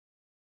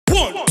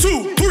1,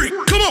 2, 3,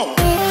 come on!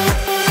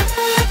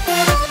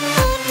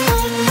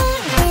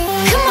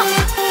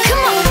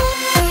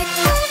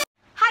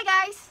 Hi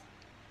guys!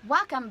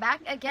 Welcome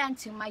back again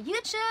to my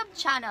YouTube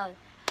channel.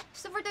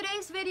 So for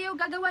today's video,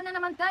 gagawa na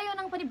naman tayo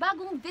ng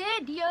panibagong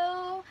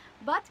video.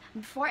 But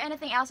before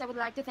anything else, I would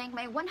like to thank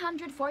my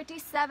 147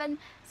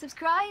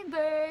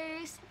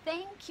 subscribers.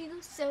 Thank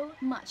you so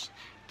much.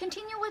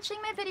 Continue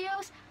watching my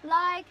videos,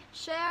 like,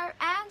 share,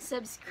 and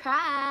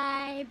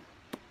subscribe.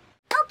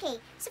 Okay,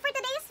 so for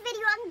today's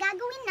video, ang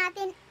gagawin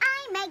natin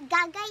ay may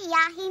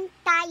gagayahin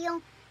tayong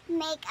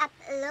makeup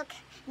look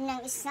ng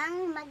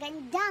isang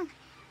magandang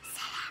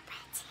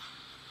celebrity.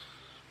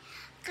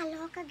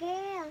 Kaloka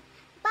girl.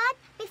 But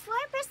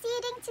before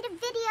proceeding to the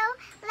video,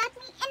 let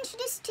me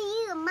introduce to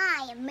you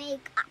my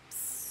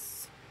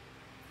makeups.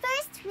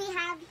 First, we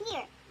have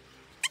here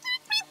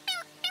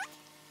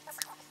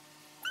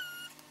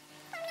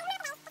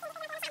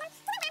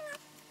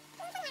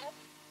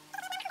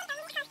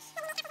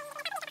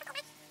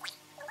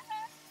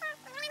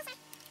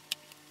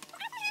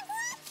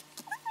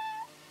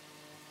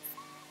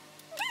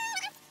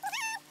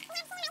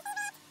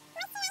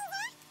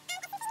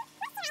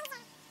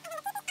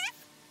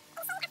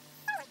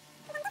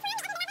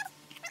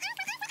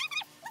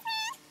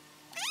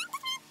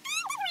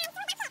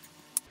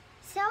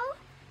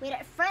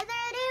without further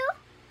ado,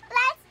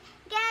 let's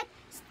get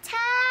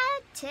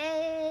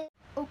started!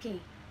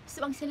 Okay,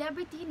 so ang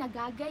celebrity na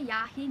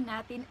gagayahin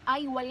natin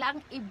ay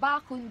walang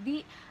iba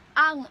kundi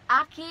ang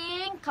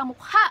aking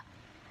kamukha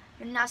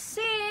na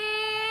si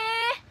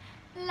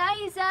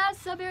LIZA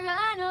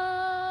Soberano.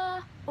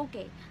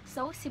 Okay,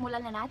 so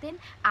simulan na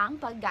natin ang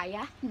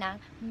paggaya ng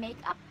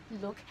makeup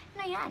look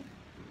na yan.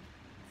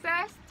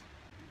 First,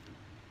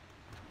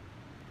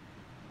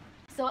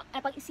 so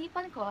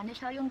napag-isipan ko na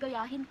siya yung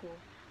gayahin ko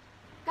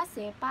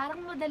kasi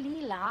parang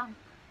madali lang.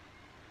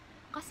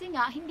 Kasi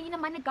nga, hindi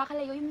naman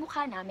nagkakalayo yung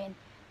mukha namin.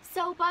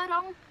 So,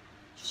 parang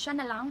siya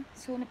na lang.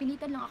 So,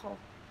 napilitan lang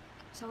ako.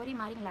 Sorry,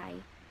 Maring Lai.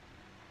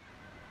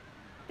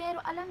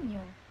 Pero alam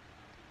nyo,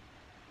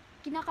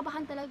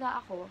 kinakabahan talaga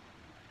ako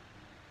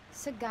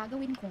sa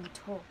gagawin kong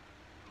to.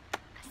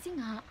 Kasi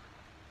nga,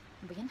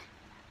 ano ba yan?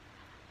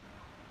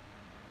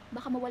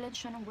 Baka mawalan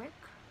siya ng work?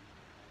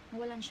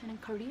 Mawalan siya ng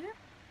career?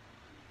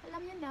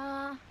 Alam nyo na.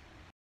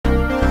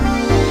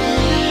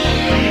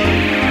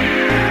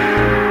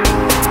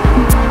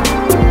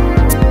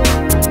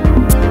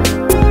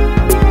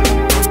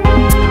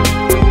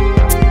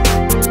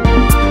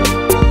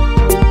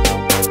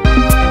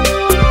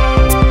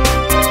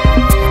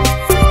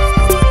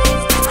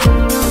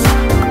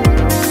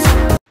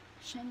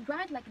 Shine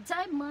bright like a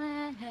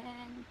diamond.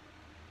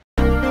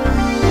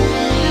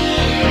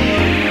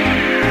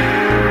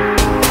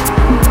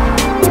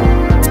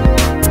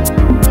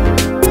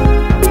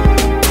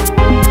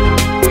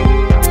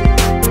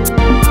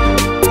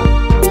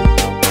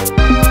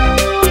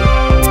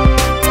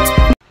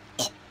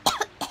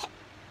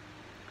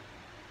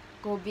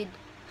 COVID.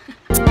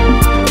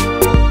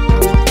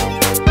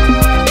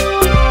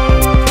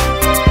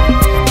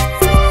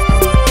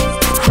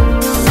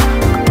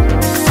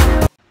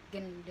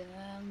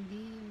 Gandang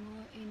di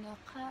mo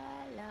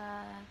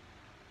inakala.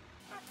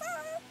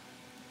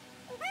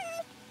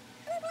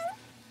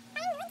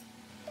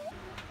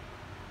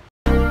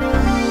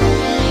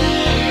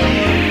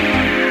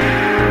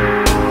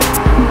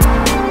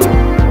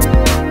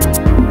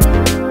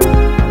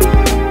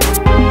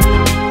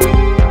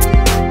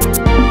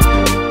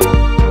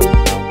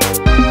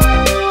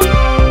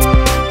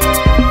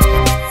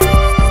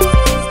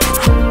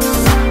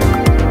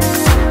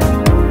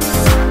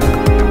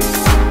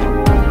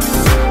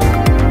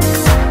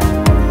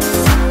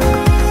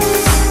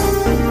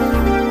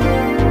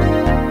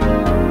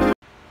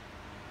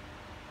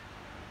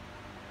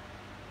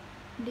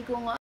 Hindi ko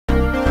nga.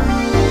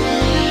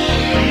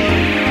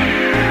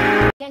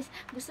 Guys,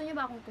 gusto niyo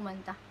ba akong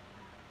kumanta?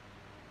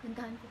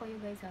 Kantahan ko kayo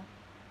guys ha.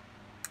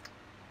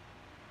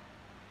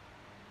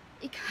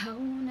 Ikaw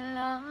na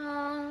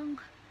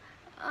lang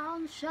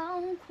ang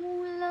siyang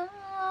kulang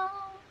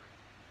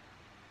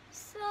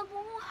sa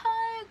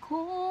buhay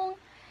kong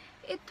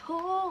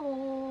ito.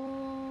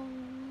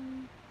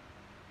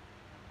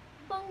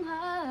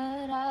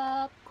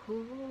 Pangarap ko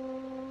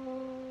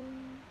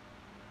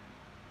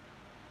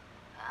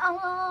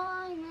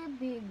ay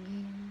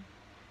ibigin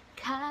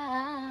ka.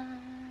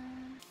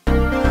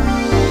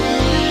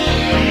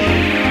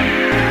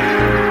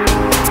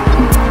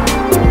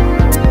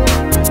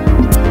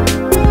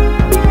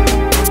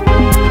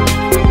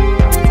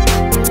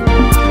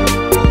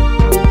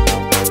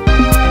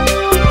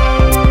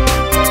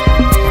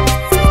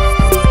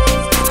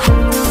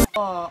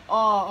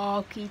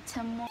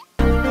 Kita mo.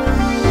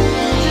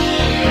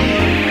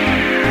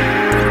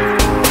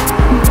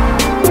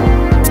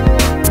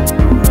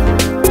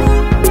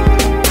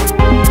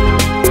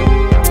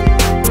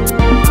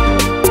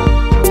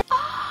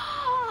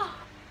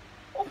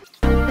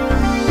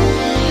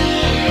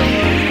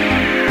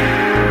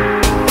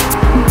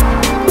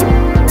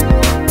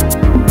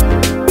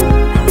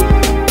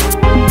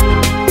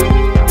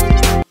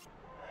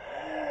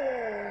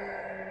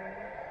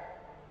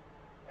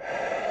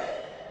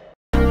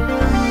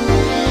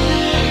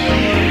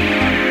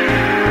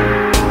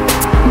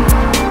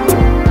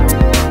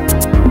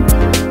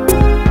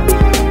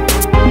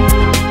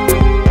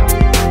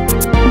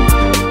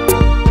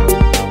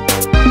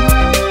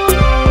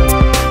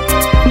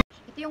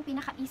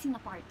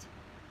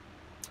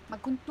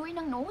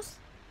 ng nose.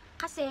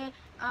 Kasi,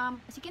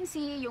 as you can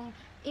see, yung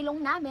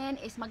ilong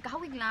namin is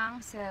magkahawig lang.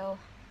 So,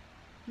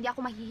 hindi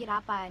ako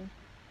mahihirapan.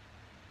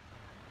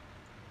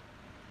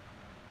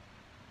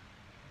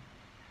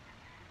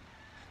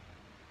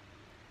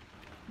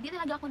 Hindi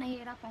talaga ako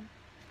nahihirapan.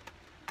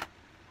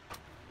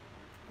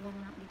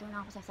 Dito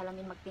na ako sa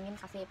salamin magtingin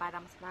kasi para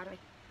mas klaro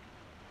eh.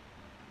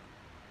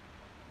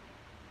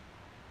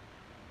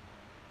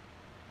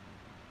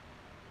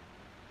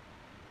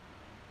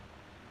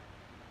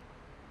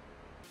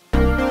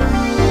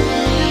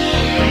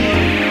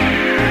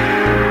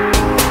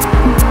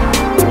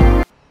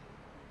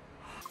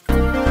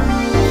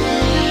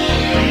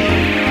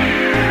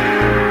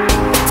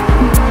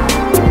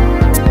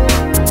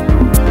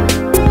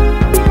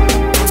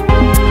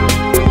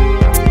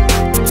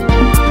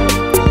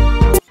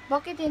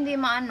 Bakit hindi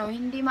maano?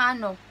 Hindi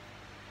maano?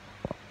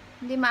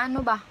 Hindi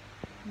maano ba?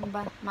 Ano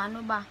ba? Maano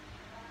ba?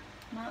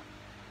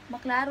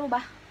 Maklaro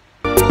ba?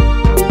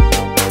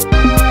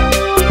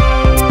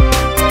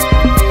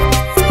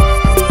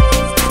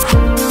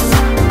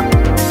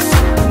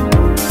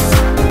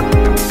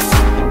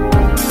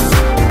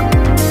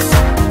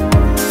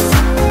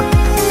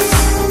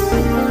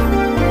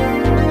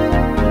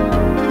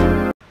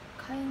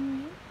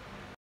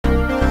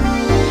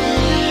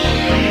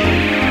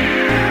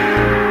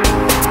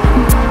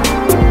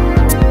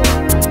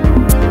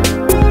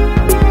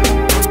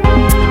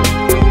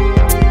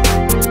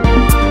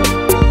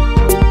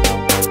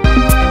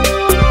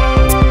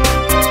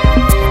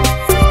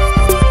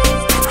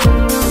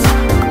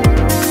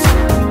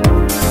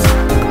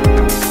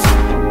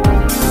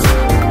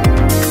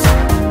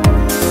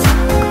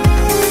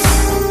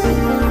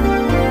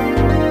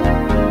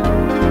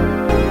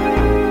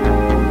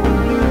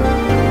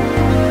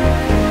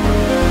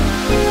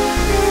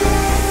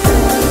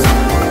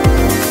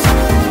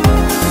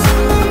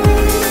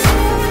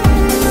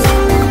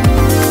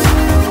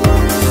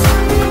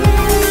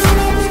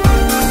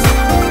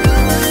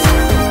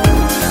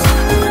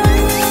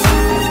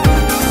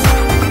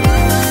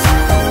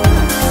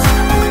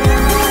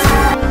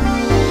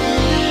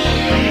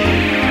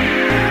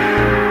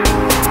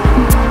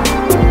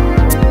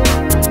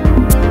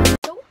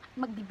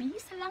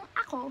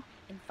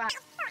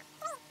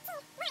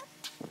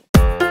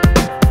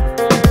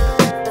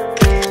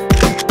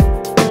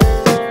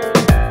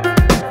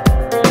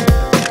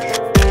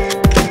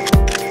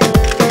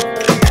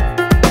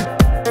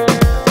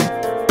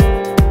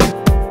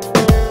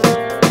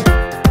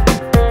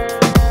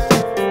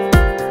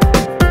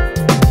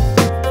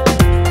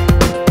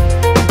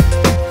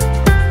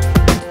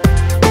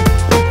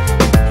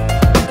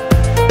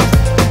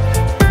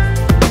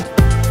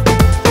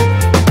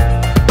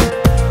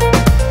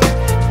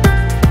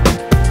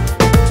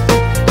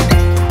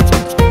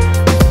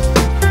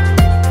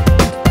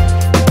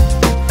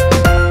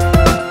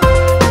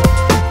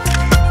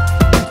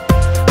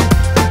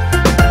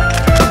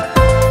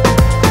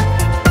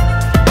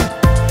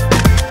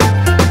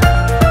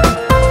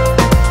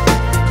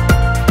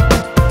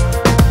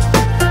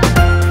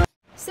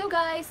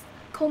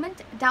 Comment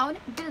down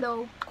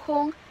below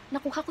kung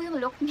nakuha ko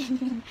yung look ni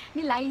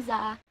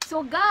Liza.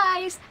 So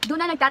guys, doon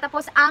na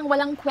nagtatapos ang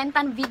walang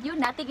kwentang video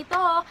natin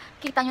ito.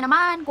 Kita nyo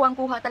naman,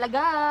 kuhang-kuha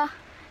talaga.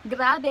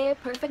 Grabe,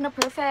 perfect na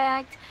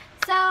perfect.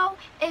 So,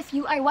 if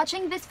you are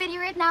watching this video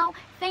right now,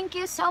 thank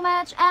you so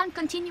much and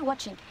continue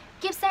watching.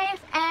 Keep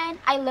safe and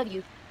I love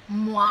you.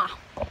 Mwah!